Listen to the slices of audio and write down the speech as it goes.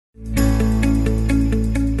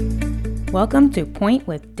Welcome to Point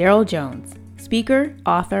with Daryl Jones, speaker,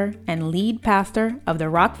 author, and lead pastor of the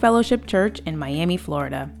Rock Fellowship Church in Miami,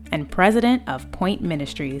 Florida, and president of Point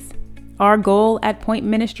Ministries. Our goal at Point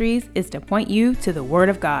Ministries is to point you to the Word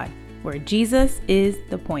of God, where Jesus is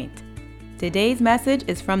the point. Today's message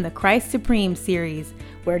is from the Christ Supreme series,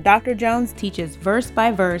 where Dr. Jones teaches verse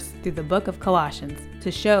by verse through the book of Colossians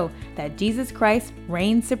to show that Jesus Christ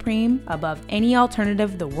reigns supreme above any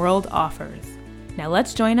alternative the world offers. Now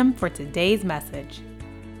let's join him for today's message.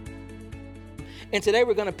 And today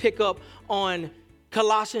we're going to pick up on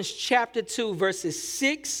Colossians chapter 2, verses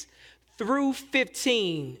 6 through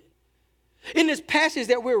 15. In this passage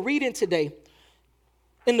that we're reading today,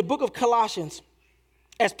 in the book of Colossians,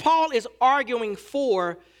 as Paul is arguing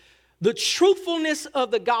for the truthfulness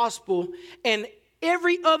of the gospel and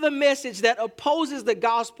every other message that opposes the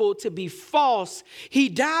gospel to be false, he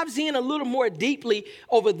dives in a little more deeply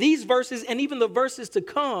over these verses and even the verses to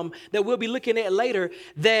come that we'll be looking at later,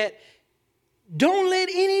 that don't let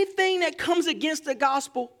anything that comes against the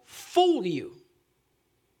gospel fool you.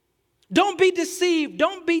 Don't be deceived.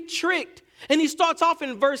 Don't be tricked. And he starts off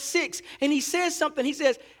in verse 6 and he says something. He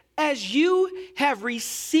says, as you have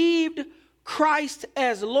received Christ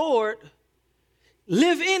as Lord,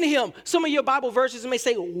 live in him. Some of your Bible verses may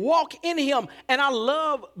say walk in him. And I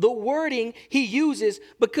love the wording he uses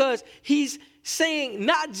because he's saying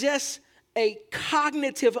not just a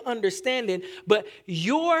cognitive understanding, but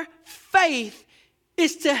your faith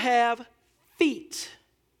is to have feet.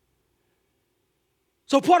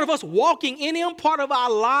 So part of us walking in him, part of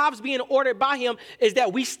our lives being ordered by him is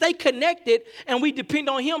that we stay connected and we depend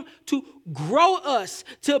on him to grow us,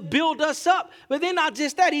 to build us up. But then not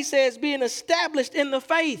just that, he says being established in the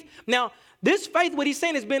faith. Now, this faith, what he's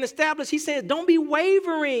saying is being established. He says don't be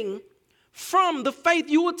wavering from the faith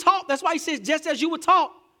you were taught. That's why he says just as you were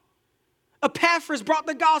taught. Epaphras brought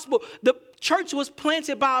the gospel. The church was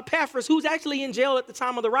planted by Epaphras, who's actually in jail at the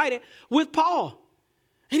time of the writing, with Paul.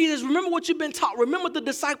 And he says, remember what you've been taught. Remember the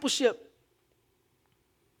discipleship.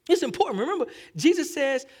 It's important. Remember, Jesus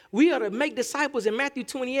says we are to make disciples in Matthew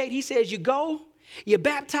 28. He says you go, you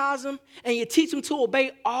baptize them, and you teach them to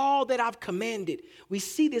obey all that I've commanded. We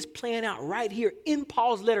see this playing out right here in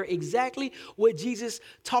Paul's letter, exactly what Jesus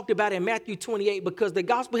talked about in Matthew 28, because the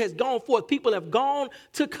gospel has gone forth. People have gone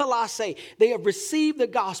to Colossae. They have received the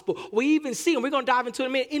gospel. We even see, and we're going to dive into it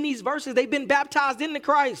in a minute, in these verses, they've been baptized into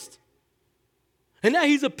Christ. And now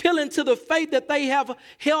he's appealing to the faith that they have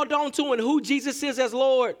held on to and who Jesus is as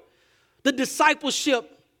Lord. The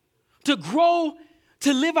discipleship, to grow,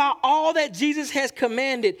 to live out all that Jesus has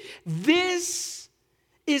commanded. This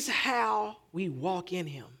is how we walk in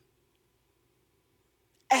him.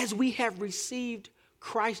 As we have received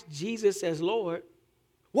Christ Jesus as Lord,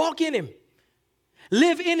 walk in him.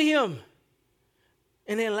 Live in him.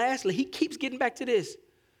 And then lastly, he keeps getting back to this.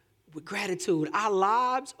 With gratitude. Our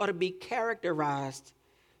lives are to be characterized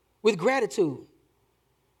with gratitude.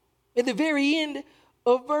 At the very end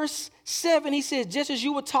of verse 7, he says, just as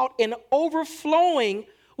you were taught, and overflowing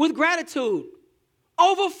with gratitude.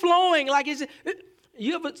 Overflowing. Like,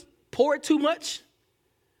 you ever pour it too much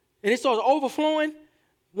and it starts overflowing?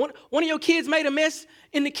 One of your kids made a mess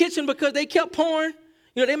in the kitchen because they kept pouring.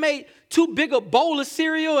 You know, they made too big a bowl of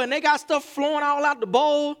cereal and they got stuff flowing all out the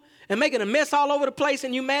bowl and making a mess all over the place,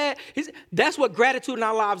 and you mad. That's what gratitude in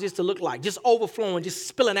our lives is to look like, just overflowing, just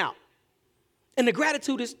spilling out. And the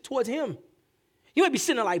gratitude is towards him. You might be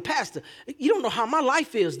sitting there like, Pastor, you don't know how my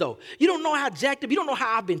life is, though. You don't know how jacked up. You don't know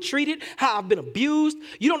how I've been treated, how I've been abused.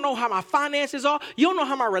 You don't know how my finances are. You don't know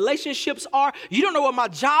how my relationships are. You don't know what my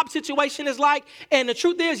job situation is like. And the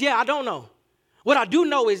truth is, I don't know. What I do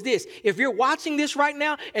know is this. If you're watching this right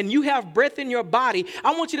now and you have breath in your body,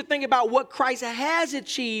 I want you to think about what Christ has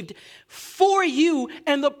achieved for you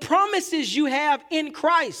and the promises you have in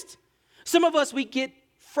Christ. Some of us, we get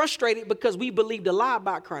frustrated because we believed a lie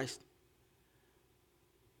about Christ.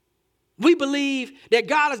 We believe that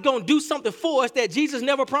God is going to do something for us that Jesus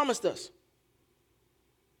never promised us.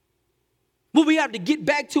 What we have to get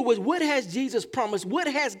back to is what has Jesus promised? What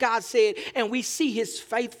has God said? And we see his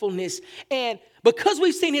faithfulness. And because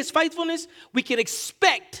we've seen his faithfulness, we can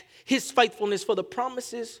expect his faithfulness for the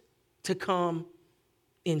promises to come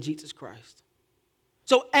in Jesus Christ.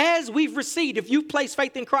 So as we've received, if you've placed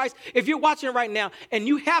faith in Christ, if you're watching right now and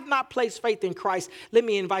you have not placed faith in Christ, let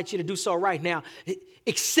me invite you to do so right now.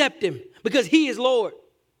 Accept him because he is Lord.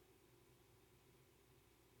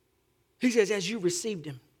 He says, as you received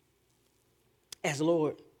him as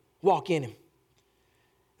Lord, walk in him.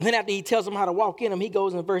 And then after he tells them how to walk in him, he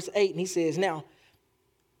goes in verse 8 and he says, now,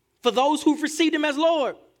 for those who've received him as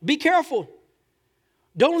Lord, be careful.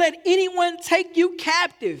 Don't let anyone take you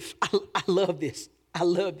captive. I love this. I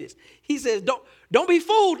love this. He says, don't be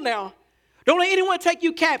fooled now. Don't let anyone take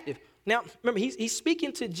you captive. Now, remember, he's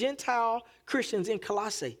speaking to Gentile Christians in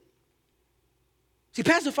Colossae. See,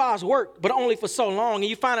 pacifiers work, but only for so long, and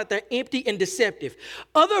you find out they're empty and deceptive.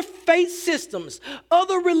 Other faith systems,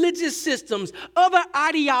 other religious systems, other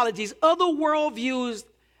ideologies, other worldviews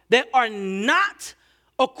that are not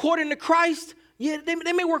according to Christ, yeah, they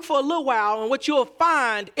may work for a little while, and what you'll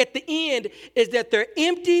find at the end is that they're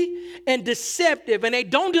empty and deceptive, and they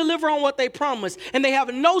don't deliver on what they promise, and they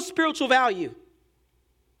have no spiritual value.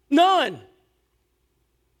 None.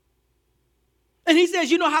 And he says,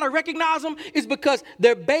 you know how to recognize them? It's because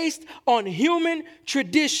they're based on human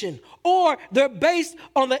tradition, or they're based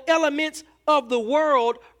on the elements of the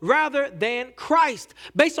world rather than Christ.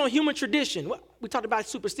 Based on human tradition. We talked about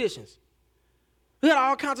superstitions. We got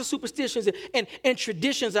all kinds of superstitions and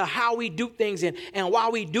traditions of how we do things and why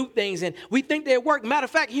we do things. And we think they work. Matter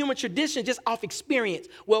of fact, human tradition just off experience.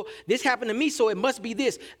 Well, this happened to me, so it must be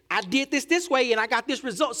this. I did this way and I got this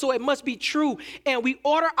result, so it must be true. And we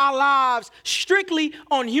order our lives strictly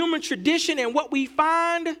on human tradition, and what we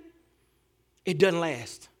find, it doesn't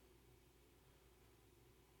last.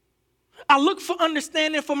 I look for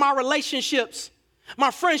understanding for my relationships,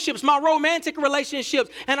 my friendships, my romantic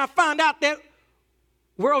relationships, and I find out that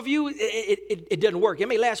worldview, it doesn't work. It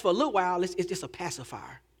may last for a little while. It's just a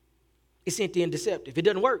pacifier. It's empty and deceptive. It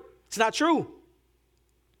doesn't work. It's not true.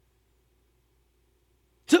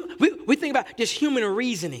 So we think about just human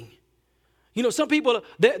reasoning. You know, some people,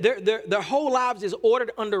 their whole lives is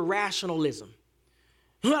ordered under rationalism.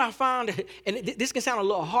 You know what I found? And this can sound a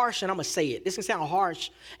little harsh, and I'm going to say it. This can sound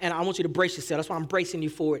harsh, and I want you to brace yourself. That's why I'm bracing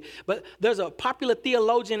you for it. But there's a popular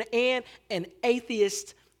theologian and an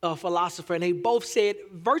atheist philosopher, and they both said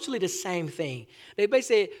virtually the same thing. They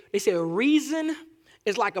said reason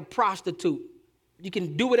is like a prostitute. You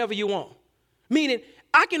can do whatever you want. Meaning,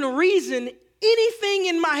 I can reason anything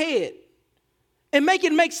in my head and make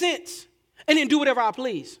it make sense and then do whatever I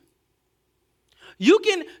please. You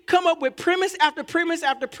can come up with premise after premise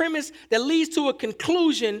after premise that leads to a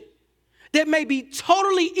conclusion that may be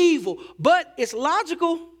totally evil, but it's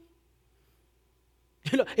logical.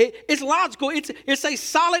 You know, it's logical. It's a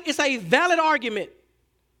solid, it's a valid argument.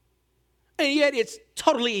 And yet it's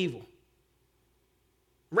totally evil.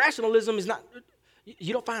 Rationalism is not,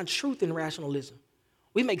 you don't find truth in rationalism.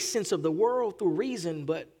 We make sense of the world through reason,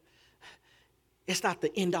 but it's not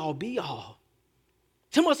the end all be all.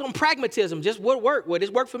 Too much on pragmatism, just what work? Well, this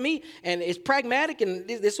worked for me, and it's pragmatic, and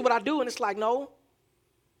this is what I do, and it's like, no.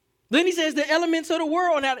 Then he says the elements of the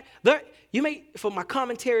world. Now, you may, for my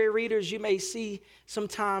commentary readers, you may see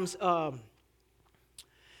sometimes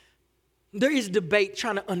there is debate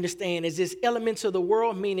trying to understand, is this elements of the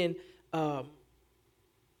world meaning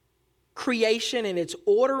creation and its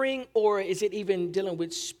ordering, or is it even dealing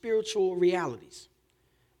with spiritual realities?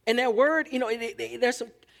 And that word, you know, there's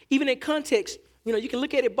some, even in context, you know, you can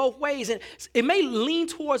look at it both ways, and it may lean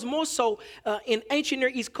towards more so in ancient Near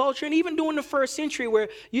East culture, and even during the first century, where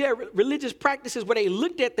you had religious practices where they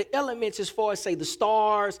looked at the elements as far as, say, the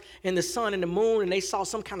stars and the sun and the moon, and they saw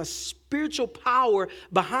some kind of spiritual power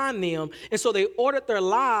behind them, and so they ordered their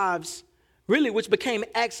lives, really, which became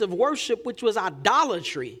acts of worship, which was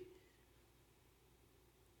idolatry.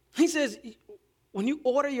 He says, when you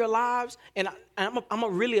order your lives, and I'm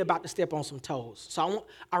really about to step on some toes, so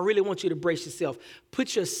I really want you to brace yourself.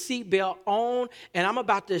 Put your seatbelt on, and I'm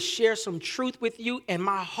about to share some truth with you, and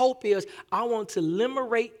my hope is I want to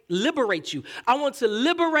liberate you. I want to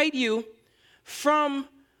liberate you from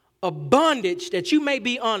a bondage that you may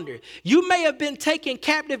be under. You may have been taken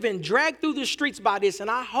captive and dragged through the streets by this,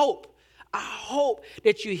 and I hope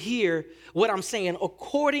that you hear what I'm saying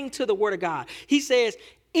according to the Word of God. He says,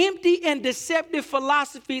 empty and deceptive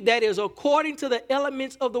philosophy that is according to the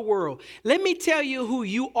elements of the world. Let me tell you who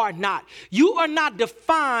you are not. You are not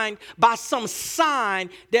defined by some sign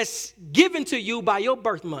that's given to you by your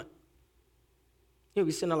birth month. You'll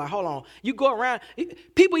be sitting there like, hold on. You go around,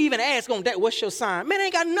 people even ask on that, what's your sign? Man, it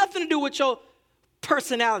ain't got nothing to do with your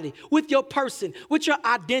personality, with your person, with your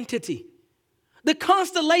identity. The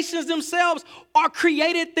constellations themselves are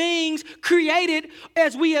created things, created,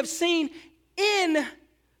 as we have seen in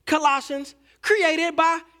Colossians, created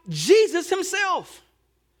by Jesus himself.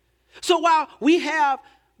 So while we have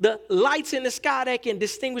the lights in the sky that can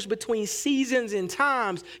distinguish between seasons and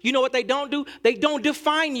times, you know what they don't do? They don't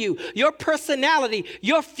define you. Your personality,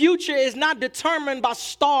 your future is not determined by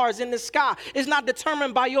stars in the sky. It's not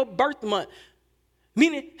determined by your birth month.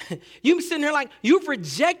 Meaning, you sitting here like you've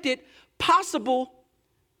rejected possible,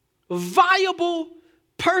 viable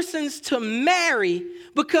persons to marry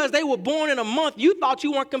because they were born in a month you thought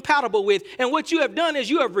you weren't compatible with. And what you have done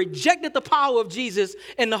is you have rejected the power of Jesus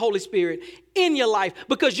and the Holy Spirit in your life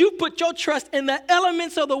because you put your trust in the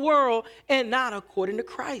elements of the world and not according to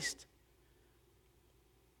Christ.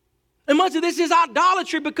 And much of this is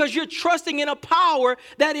idolatry because you're trusting in a power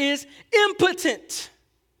that is impotent,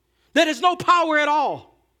 that has no power at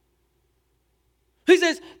all. He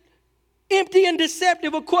says, empty and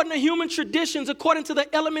deceptive according to human traditions, according to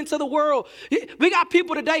the elements of the world. We got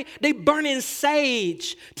people today, they burning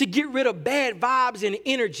sage to get rid of bad vibes and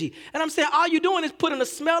energy. And I'm saying all you're doing is putting a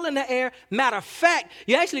smell in the air. Matter of fact,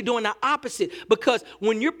 you're actually doing the opposite, because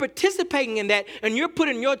when you're participating in that and you're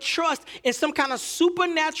putting your trust in some kind of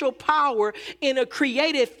supernatural power in a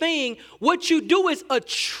created thing, what you do is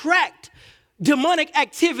attract demonic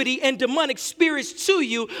activity and demonic spirits to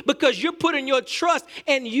you because you're putting your trust,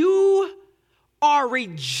 and you are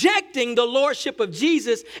rejecting the lordship of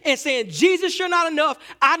Jesus and saying, Jesus, you're not enough.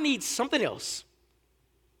 I need something else.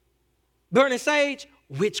 Burning sage,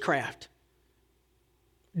 witchcraft.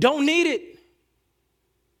 Don't need it.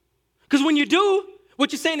 Because when you do,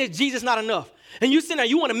 what you're saying is Jesus not enough. And you sit there,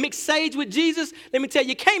 you want to mix sage with Jesus? Let me tell you,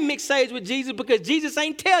 you can't mix sage with Jesus because Jesus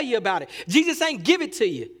ain't tell you about it. Jesus ain't give it to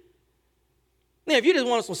you. Now, if you just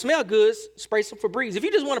want some smell goods, spray some Febreze. If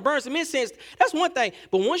you just want to burn some incense, that's one thing.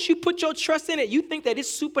 But once you put your trust in it, you think that it's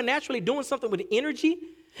supernaturally doing something with energy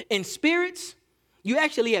and spirits, you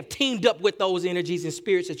actually have teamed up with those energies and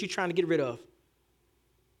spirits that you're trying to get rid of.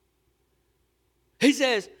 He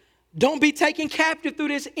says, don't be taken captive through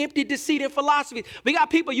this empty deceit and philosophy. We got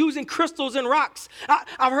people using crystals and rocks.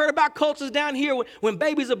 I've heard about cultures down here when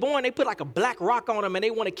babies are born, they put like a black rock on them and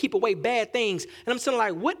they want to keep away bad things. And I'm saying,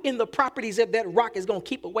 like, what in the properties of that rock is going to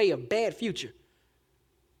keep away a bad future?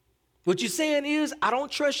 What you're saying is, I don't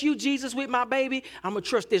trust you, Jesus, with my baby. I'm going to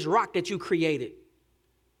trust this rock that you created.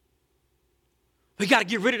 We got to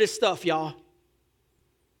get rid of this stuff, y'all.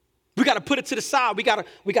 We got to put it to the side. We got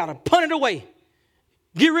to punt it away.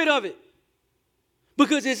 Get rid of it,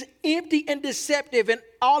 because it's empty and deceptive, and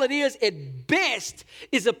all it is at best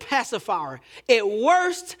is a pacifier. At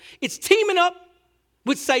worst, it's teaming up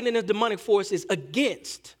with Satan and his demonic forces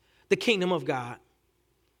against the kingdom of God.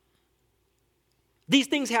 These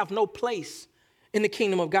things have no place in the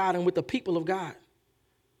kingdom of God and with the people of God.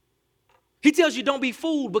 He tells you don't be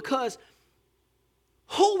fooled because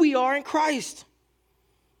who we are in Christ.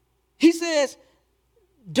 He says,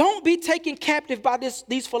 don't be taken captive by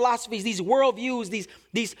these philosophies, these worldviews,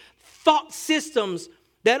 these thought systems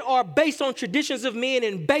that are based on traditions of men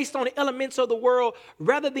and based on the elements of the world,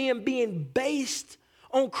 rather than being based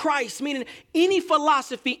on Christ. Meaning any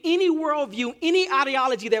philosophy, any worldview, any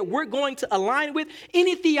ideology that we're going to align with,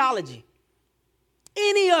 any theology,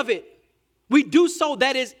 any of it, we do so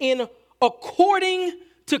that is in according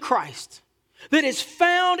to Christ, that is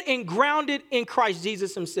found and grounded in Christ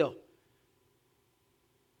Jesus himself.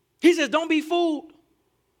 He says, don't be fooled.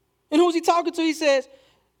 And who's he talking to? He says,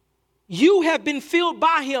 you have been filled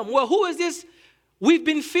by him. Well, who is this we've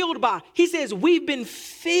been filled by? He says, we've been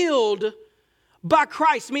filled by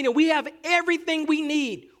Christ, meaning we have everything we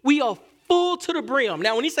need. We are full to the brim.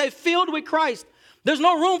 Now, when he says filled with Christ, there's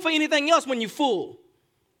no room for anything else when you're full.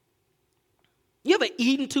 You ever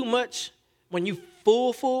eaten too much when you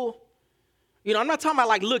full? You know, I'm not talking about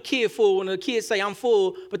like little kid full when the kids say I'm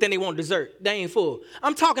full, but then they want dessert. They ain't full.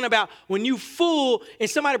 I'm talking about when you full and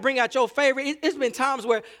somebody bring out your favorite. It's been times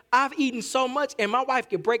where I've eaten so much and my wife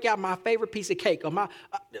could break out my favorite piece of cake or my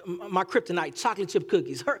kryptonite, chocolate chip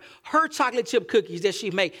cookies, her chocolate chip cookies that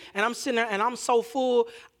she make. And I'm sitting there and I'm so full.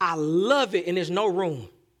 I love it and there's no room.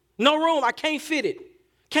 No room. I can't fit it.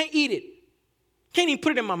 Can't eat it. Can't even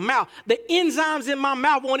put it in my mouth. The enzymes in my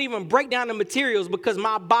mouth won't even break down the materials because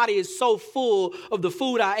my body is so full of the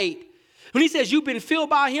food I ate. When he says you've been filled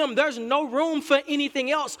by him, there's no room for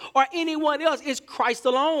anything else or anyone else. It's Christ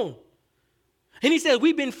alone. And he says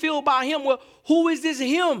we've been filled by him. Well, who is this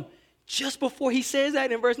him? Just before he says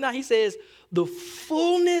that in verse 9, he says the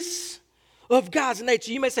fullness of God's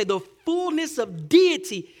nature. You may say the fullness of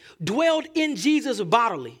deity dwelled in Jesus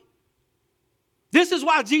bodily. This is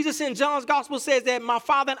why Jesus in John's gospel says that my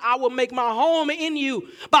Father and I will make my home in you.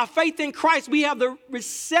 By faith in Christ, we have the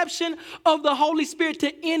reception of the Holy Spirit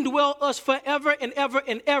to indwell us forever and ever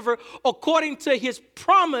and ever, according to his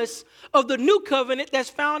promise of the new covenant that's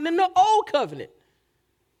found in the old covenant.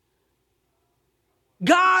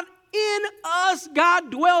 God in us,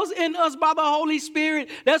 God dwells in us by the Holy Spirit.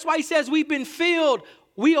 That's why he says we've been filled.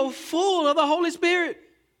 We are full of the Holy Spirit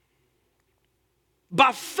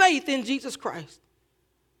by faith in Jesus Christ.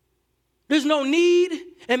 There's no need,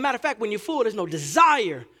 and matter of fact, when you're full, there's no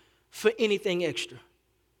desire for anything extra.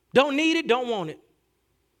 Don't need it, don't want it.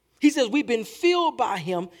 He says we've been filled by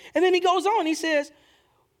him. And then he goes on. He says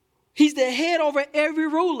he's the head over every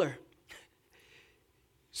ruler.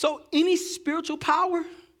 So any spiritual power,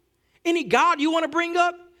 any God you want to bring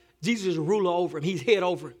up, Jesus is ruler over him. He's head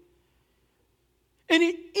over him.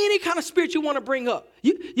 Any kind of spirit you want to bring up.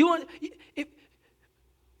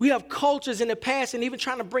 We have cultures in the past and even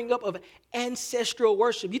trying to bring up of ancestral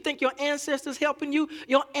worship. You think your ancestors helping you?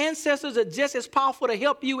 Your ancestors are just as powerful to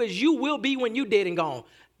help you as you will be when you're dead and gone.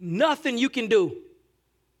 Nothing you can do.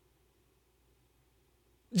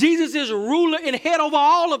 Jesus is ruler and head over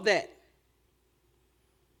all of that.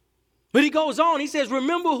 But he goes on, he says,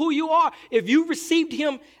 remember who you are. If you received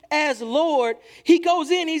him as Lord, he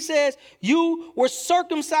goes in, he says, you were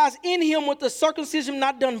circumcised in him with the circumcision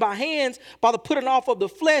not done by hands, by the putting off of the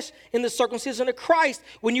flesh in the circumcision of Christ,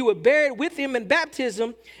 when you were buried with him in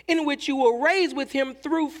baptism, in which you were raised with him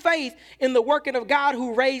through faith in the working of God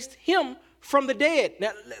who raised him from the dead.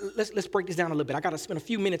 Now, let's break this down a little bit. I got to spend a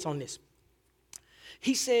few minutes on this.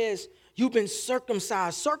 He says, you've been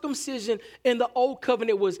circumcised. Circumcision in the old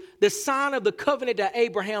covenant was the sign of the covenant to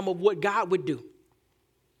Abraham of what God would do.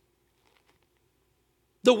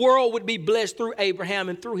 The world would be blessed through Abraham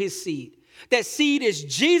and through his seed. That seed is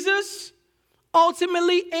Jesus,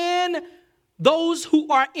 ultimately, and those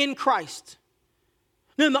who are in Christ.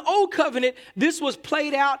 Now, in the old covenant, this was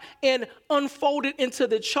played out and unfolded into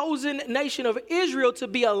the chosen nation of Israel to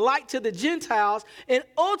be a light to the Gentiles and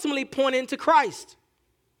ultimately point into Christ.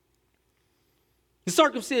 The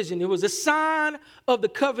circumcision, it was a sign of the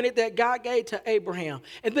covenant that God gave to Abraham.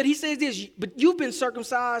 But he says this, but you've been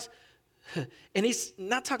circumcised, and he's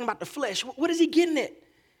not talking about the flesh. What is he getting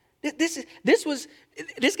at?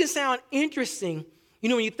 This can sound interesting,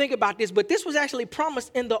 when you think about this, but this was actually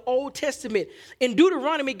promised in the Old Testament. In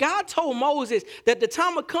Deuteronomy, God told Moses that the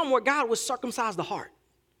time would come where God would circumcise the heart.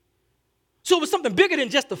 So it was something bigger than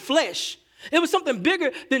just the flesh. It was something bigger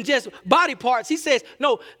than just body parts. He says,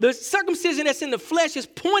 no, the circumcision that's in the flesh is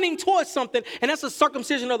pointing towards something, and that's a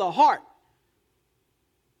circumcision of the heart.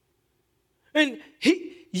 And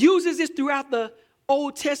he uses this throughout the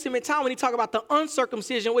Old Testament time when he talks about the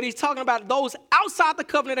uncircumcision, what he's talking about those outside the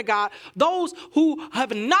covenant of God, those who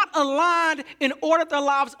have not aligned and ordered their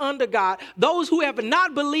lives under God, those who have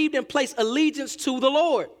not believed and placed allegiance to the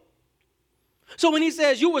Lord. So when he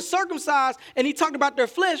says you were circumcised and he talked about their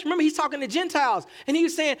flesh, remember he's talking to Gentiles. And he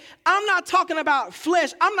was saying, I'm not talking about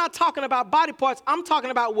flesh. I'm not talking about body parts. I'm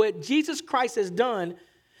talking about what Jesus Christ has done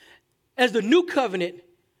as the new covenant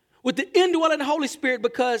with the indwelling Holy Spirit,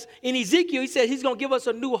 because in Ezekiel, he said he's going to give us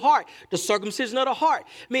a new heart, the circumcision of the heart.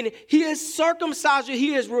 Meaning he has circumcised you.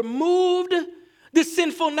 He has removed the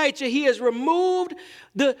sinful nature. He has removed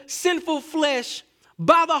the sinful flesh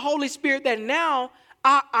by the Holy Spirit, that now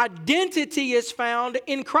our identity is found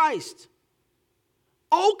in Christ.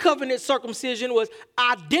 Old covenant circumcision was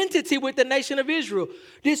identity with the nation of Israel.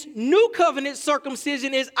 This new covenant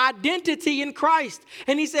circumcision is identity in Christ.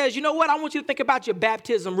 And he says, you know what? I want you to think about your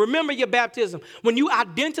baptism. Remember your baptism. When you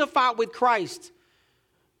identify with Christ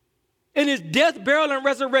in his death, burial, and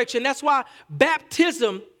resurrection. That's why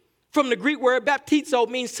baptism, from the Greek word baptizo,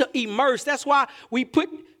 means to immerse. That's why we put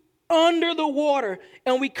under the water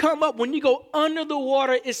and we come up. When you go under the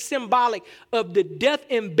water, it's symbolic of the death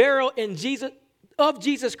and burial in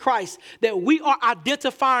Jesus Christ that we are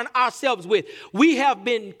identifying ourselves with. We have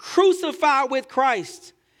been crucified with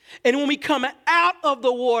Christ. And when we come out of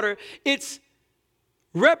the water, it's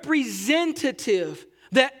representative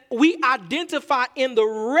that we identify in the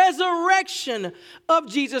resurrection of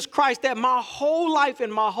Jesus Christ, that my whole life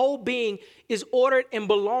and my whole being is ordered and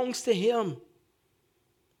belongs to him.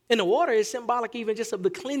 And the water is symbolic even just of the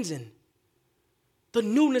cleansing, the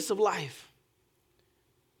newness of life.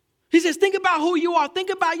 He says, think about who you are. Think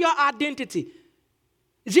about your identity.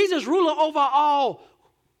 Jesus, ruler over all.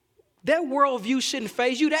 That worldview shouldn't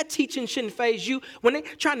faze you. That teaching shouldn't faze you. When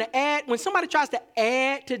somebody tries to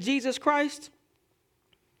add to Jesus Christ,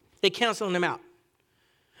 they cancel them out.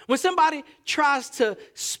 When somebody tries to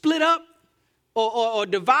split up or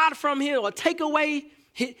divide from him or take away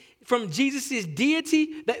from Jesus'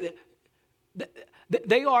 deity,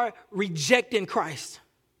 they are rejecting Christ.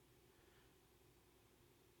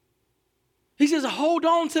 He says, hold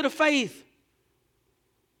on to the faith.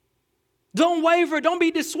 Don't waver. Don't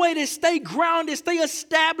be dissuaded. Stay grounded. Stay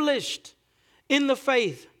established in the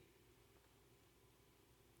faith.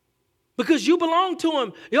 Because you belong to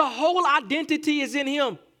him. Your whole identity is in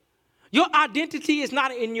him. Your identity is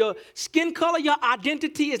not in your skin color. Your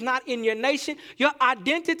identity is not in your nation. Your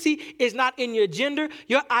identity is not in your gender.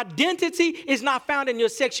 Your identity is not found in your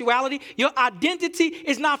sexuality. Your identity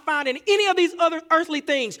is not found in any of these other earthly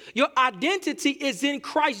things. Your identity is in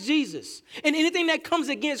Christ Jesus. And anything that comes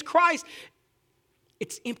against Christ,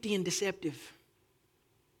 it's empty and deceptive.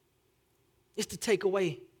 It's to take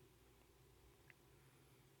away.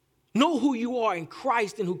 Know who you are in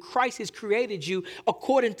Christ and who Christ has created you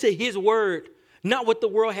according to his word, not what the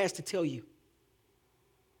world has to tell you.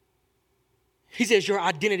 He says your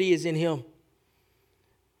identity is in him.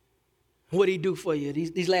 What did he do for you?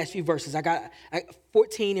 These last few verses. I got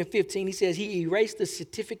 14 and 15. He says he erased the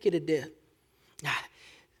certificate of death.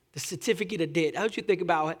 The certificate of death. How would you think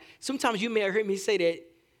about it? Sometimes you may have heard me say that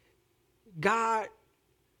God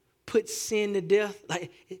put sin to death. Like,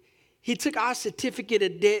 he took our certificate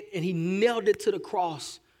of debt and he nailed it to the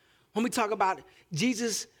cross. When we talk about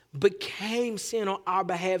Jesus became sin on our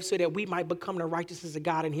behalf so that we might become the righteousness of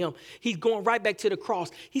God in him. He's going right back to the cross.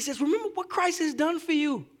 He says, remember what Christ has done for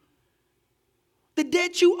you. The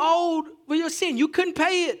debt you owed for your sin, you couldn't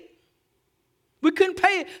pay it. We couldn't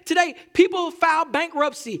pay it. Today, people file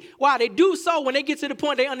bankruptcy. Why? They do so when they get to the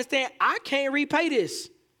point they understand, I can't repay this.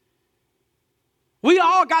 We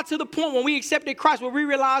all got to the point when we accepted Christ where we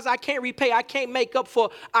realized I can't repay, I can't make up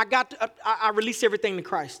for, I release everything to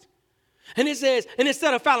Christ. And it says, and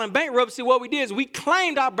instead of filing bankruptcy, what we did is we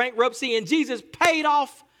claimed our bankruptcy and Jesus paid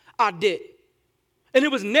off our debt. And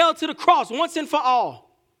it was nailed to the cross once and for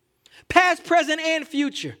all. Past, present, and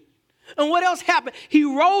future. And what else happened? He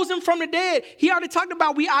rose him from the dead. He already talked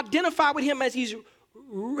about we identify with him as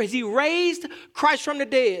he raised Christ from the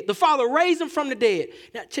dead. The Father raised him from the dead.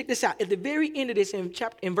 Now, check this out. At the very end of this,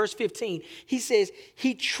 in verse 15, he says,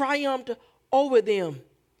 he triumphed over them.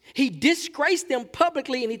 He disgraced them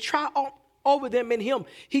publicly, and he triumphed over them in him.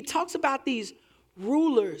 He talks about these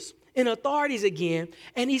rulers and authorities again,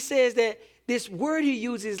 and he says that this word he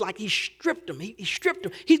uses, like he stripped them. He stripped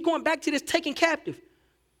them. He's going back to this taking captive.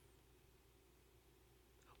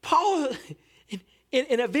 Paul,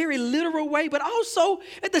 in a very literal way, but also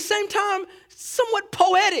at the same time, somewhat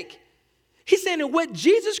poetic. He's saying that what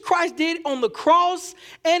Jesus Christ did on the cross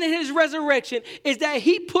and in his resurrection is that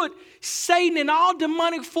he put Satan and all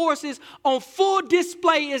demonic forces on full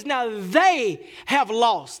display as now they have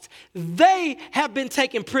lost. They have been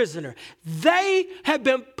taken prisoner. They have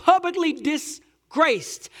been publicly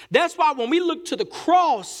disgraced. That's why when we look to the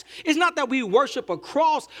cross, it's not that we worship a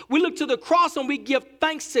cross. We look to the cross and we give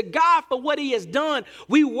thanks to God for what he has done.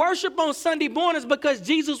 We worship on Sunday mornings because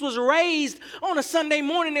Jesus was raised on a Sunday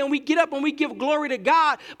morning, and we get up and we give glory to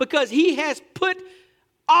God because he has put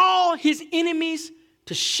all his enemies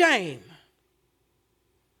to shame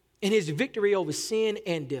in his victory over sin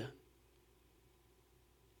and death.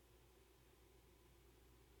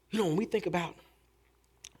 You know, when we think about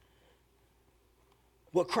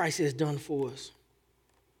what Christ has done for us,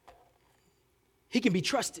 he can be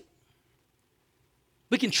trusted.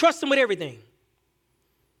 We can trust him with everything.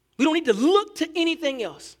 We don't need to look to anything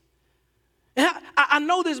else. And I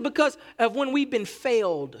know this because of when we've been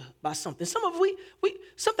failed by something.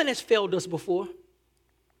 Something has failed us before.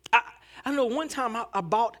 I know one time I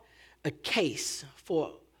bought a case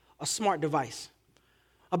for a smart device.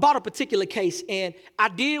 I bought a particular case, and I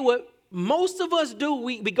did what most of us do.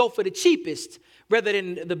 We go for the cheapest rather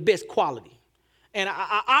than the best quality. And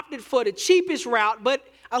I opted for the cheapest route, but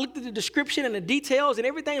I looked at the description and the details, and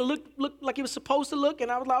everything looked like it was supposed to look,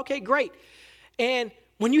 and I was like, okay, great. And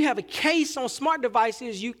when you have a case on smart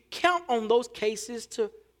devices, you count on those cases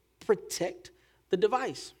to protect the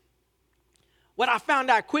device. What I found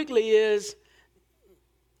out quickly is,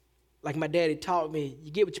 like my daddy taught me,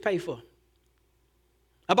 you get what you pay for.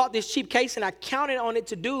 I bought this cheap case, and I counted on it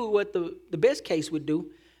to do what the best case would do,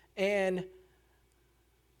 and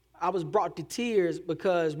I was brought to tears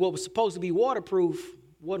because what was supposed to be waterproof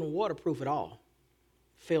wasn't waterproof at all.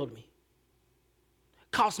 Failed me.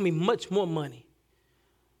 Cost me much more money.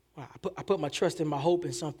 I put my trust and my hope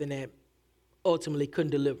in something that ultimately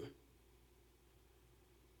couldn't deliver.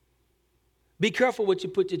 Be careful what you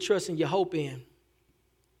put your trust and your hope in.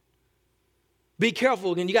 Be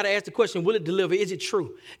careful, and you got to ask the question, will it deliver? Is it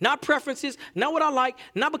true? Not preferences, not what I like,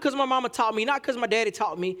 not because my mama taught me, not because my daddy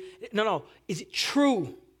taught me. No. Is it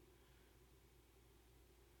true?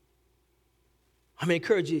 I'm going to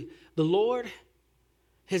encourage you. The Lord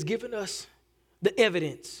has given us the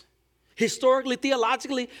evidence. Historically,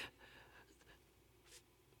 theologically,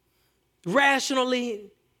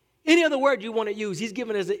 rationally, any other word you want to use, he's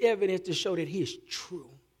given us the evidence to show that he is true.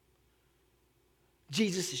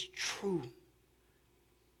 Jesus is true.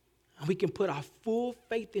 And we can put our full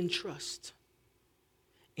faith and trust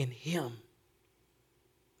in him.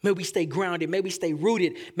 May we stay grounded. May we stay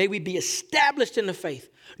rooted. May we be established in the faith,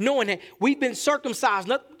 knowing that we've been circumcised,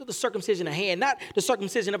 not the circumcision of hand, not the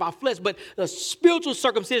circumcision of our flesh, but the spiritual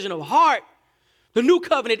circumcision of heart. The new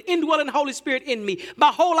covenant, indwelling the Holy Spirit in me.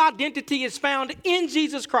 My whole identity is found in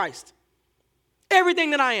Jesus Christ.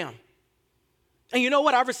 Everything that I am. And you know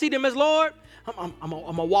what? I've received him as Lord. I'm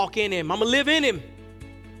going to walk in him. I'm going to live in him.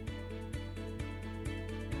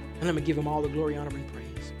 And I'm going to give him all the glory, honor, and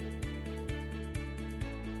praise.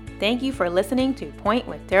 Thank you for listening to Point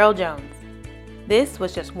with Daryl Jones. This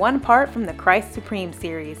was just one part from the Christ Supreme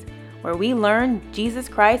series, where we learn Jesus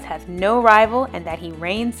Christ has no rival and that he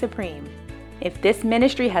reigns supreme. If this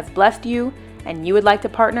ministry has blessed you and you would like to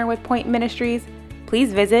partner with Point Ministries,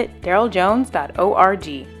 please visit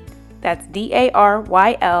daryljones.org. That's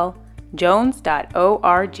DARYL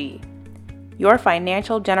Jones.org. Your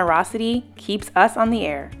financial generosity keeps us on the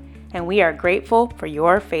air, and we are grateful for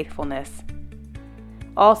your faithfulness.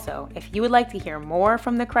 Also, if you would like to hear more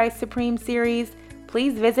from the Christ Supreme series,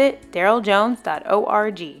 please visit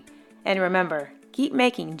daryljones.org. And remember, keep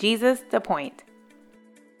making Jesus the point.